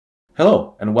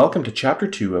Hello, and welcome to Chapter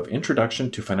 2 of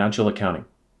Introduction to Financial Accounting,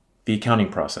 the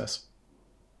accounting process.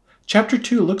 Chapter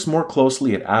 2 looks more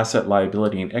closely at asset,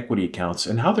 liability, and equity accounts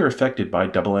and how they're affected by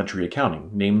double entry accounting,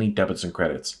 namely debits and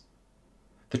credits.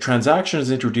 The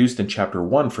transactions introduced in Chapter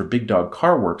 1 for Big Dog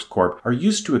Car Works Corp. are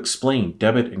used to explain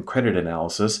debit and credit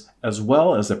analysis as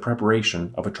well as the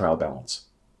preparation of a trial balance.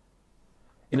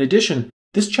 In addition,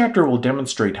 this chapter will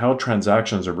demonstrate how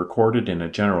transactions are recorded in a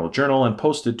general journal and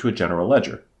posted to a general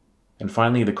ledger. And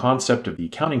finally, the concept of the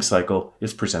accounting cycle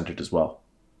is presented as well.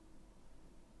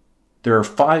 There are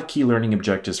 5 key learning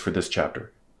objectives for this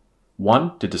chapter.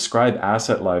 1. To describe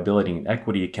asset, liability, and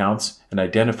equity accounts and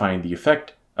identifying the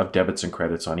effect of debits and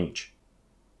credits on each.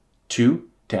 2.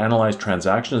 To analyze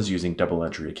transactions using double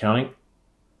entry accounting.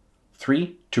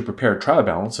 3. To prepare a trial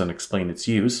balance and explain its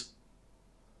use.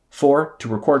 4. To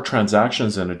record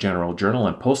transactions in a general journal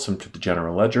and post them to the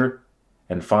general ledger.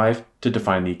 And 5. To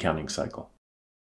define the accounting cycle.